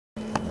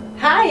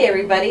Hi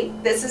everybody,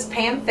 this is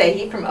Pam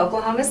Fahey from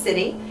Oklahoma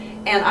City,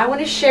 and I want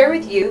to share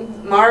with you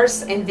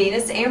Mars and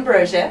Venus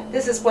Ambrosia.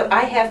 This is what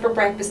I have for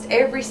breakfast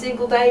every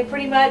single day,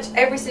 pretty much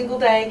every single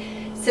day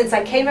since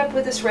I came up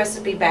with this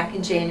recipe back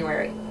in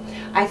January.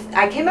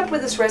 I came up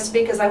with this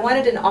recipe because I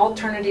wanted an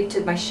alternative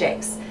to my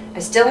shakes. I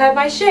still have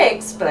my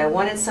shakes, but I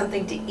wanted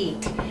something to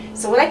eat.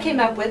 So what I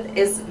came up with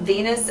is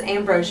Venus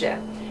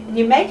Ambrosia. And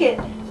you make it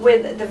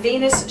with the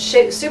Venus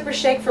Super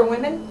Shake for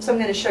Women. So I'm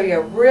going to show you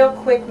a real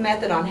quick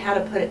method on how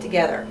to put it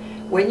together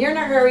when you're in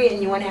a hurry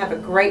and you want to have a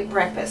great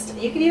breakfast.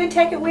 You can even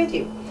take it with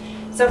you.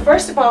 So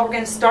first of all, we're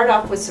going to start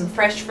off with some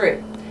fresh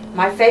fruit.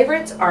 My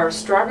favorites are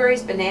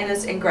strawberries,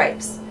 bananas, and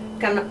grapes.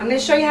 I'm going to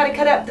show you how to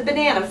cut up the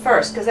banana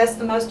first, because that's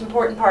the most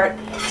important part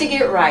to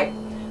get it right.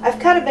 I've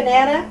cut a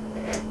banana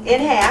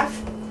in half,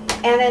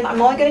 and then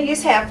I'm only going to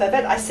use half of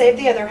it. I saved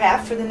the other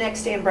half for the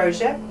next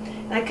ambrosia,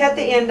 and I cut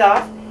the end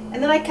off,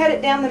 and then I cut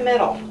it down the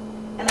middle,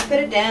 and I put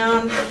it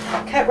down,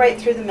 cut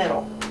right through the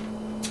middle.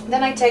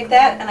 Then I take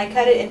that and I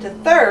cut it into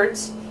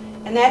thirds,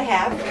 and that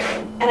half,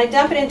 and I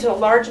dump it into a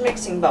large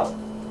mixing bowl.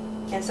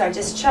 And so I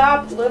just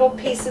chop little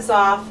pieces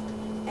off,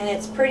 and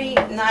it's pretty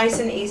nice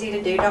and easy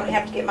to do. Don't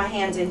have to get my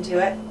hands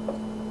into it.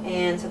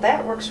 And so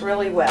that works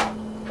really well.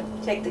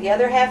 Take the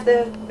other half of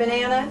the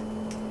banana,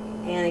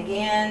 and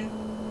again,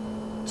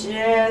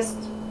 just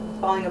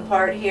falling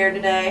apart here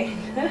today.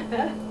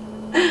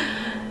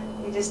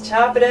 You just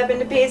chop it up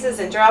into pieces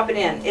and drop it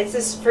in. It's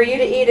just for you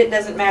to eat. It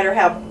doesn't matter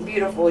how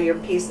beautiful your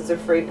pieces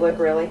of fruit look,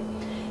 really.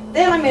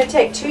 Then I'm going to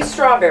take 2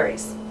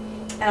 strawberries,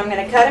 and I'm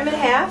going to cut them in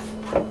half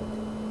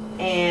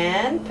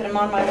and put them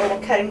on my little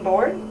cutting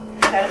board.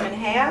 Cut them in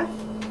half,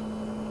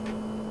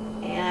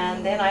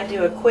 and then I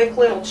do a quick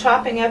little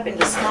chopping up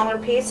into smaller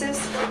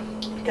pieces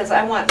because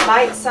I want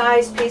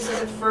bite-sized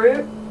pieces of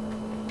fruit.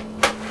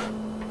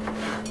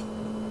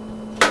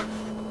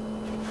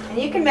 And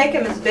you can make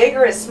them as big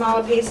or as small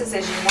a pieces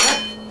as you want.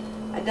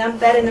 I dump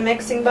that in the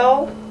mixing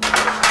bowl.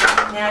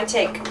 Now I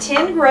take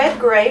 10 red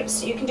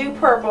grapes. You can do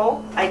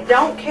purple. I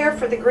don't care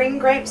for the green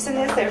grapes in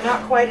this. They're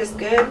not quite as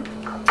good.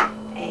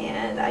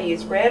 And I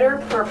use red or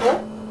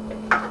purple.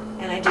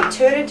 And I do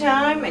 2 at a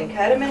time and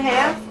cut them in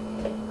half.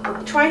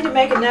 We're trying to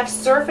make enough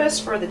surface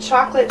for the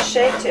chocolate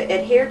shake to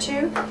adhere to.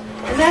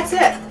 And that's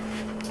it.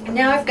 And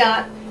now I've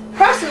got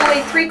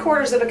approximately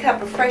 3/4 of a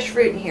cup of fresh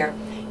fruit in here.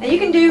 And you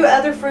can do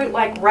other fruit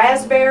like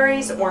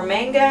raspberries or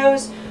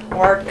mangoes,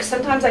 or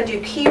sometimes I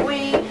do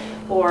kiwi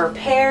or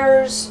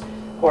pears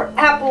or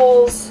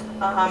apples.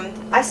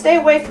 I stay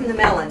away from the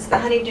melons, the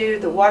honeydew,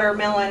 the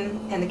watermelon,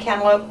 and the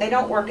cantaloupe. They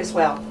don't work as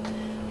well.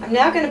 I'm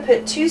now going to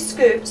put 2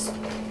 scoops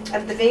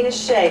of the Venus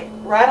shake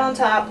right on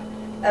top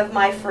of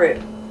my fruit.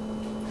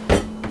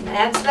 And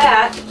that's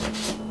that.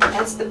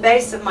 That's the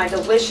base of my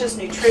delicious,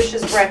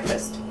 nutritious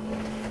breakfast.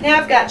 Now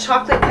I've got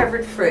chocolate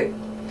covered fruit.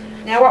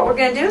 Now what we're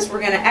going to do is we're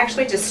going to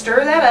actually just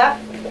stir that up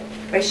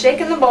by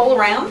shaking the bowl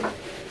around.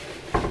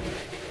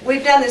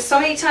 We've done this so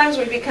many times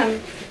we've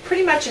become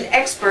pretty much an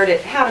expert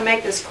at how to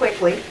make this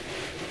quickly.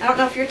 I don't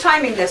know if you're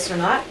timing this or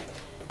not,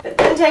 but it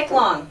doesn't take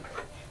long.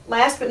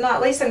 Last but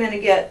not least, I'm going to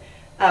get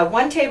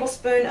 1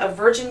 tablespoon of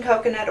virgin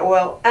coconut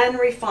oil,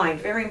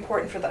 unrefined. Very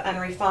important for the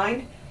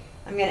unrefined.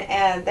 I'm going to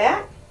add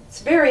that.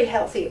 It's very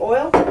healthy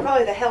oil,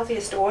 probably the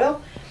healthiest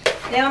oil.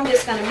 Now I'm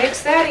just going to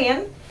mix that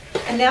in,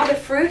 and now the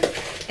fruit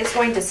is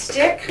going to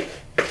stick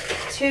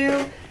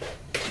to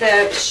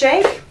the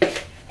shake,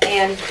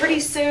 and pretty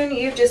soon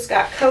you've just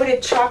got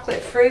coated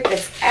chocolate fruit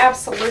that's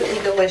absolutely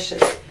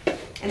delicious.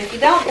 And if you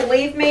don't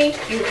believe me,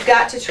 you've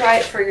got to try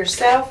it for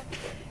yourself,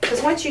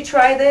 because once you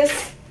try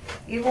this,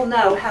 you will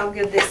know how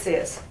good this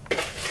is.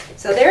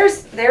 So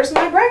there's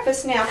my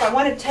breakfast. Now if I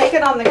want to take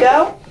it on the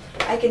go,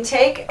 I can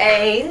take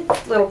a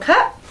little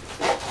cup,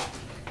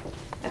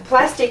 a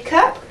plastic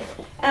cup,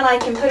 and I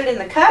can put it in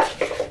the cup.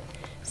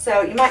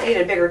 So you might need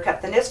a bigger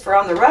cup than this for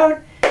on the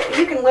road. But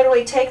you can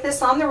literally take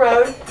this on the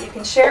road. You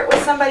can share it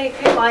with somebody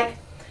if you like.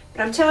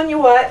 But I'm telling you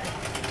what,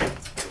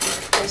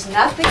 there's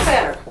nothing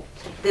better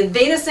than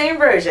Venus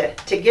Ambrosia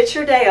to get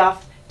your day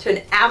off to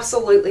an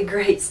absolutely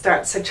great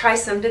start. So try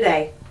some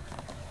today.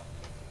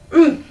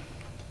 Have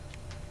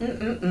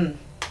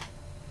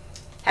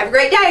a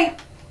great day.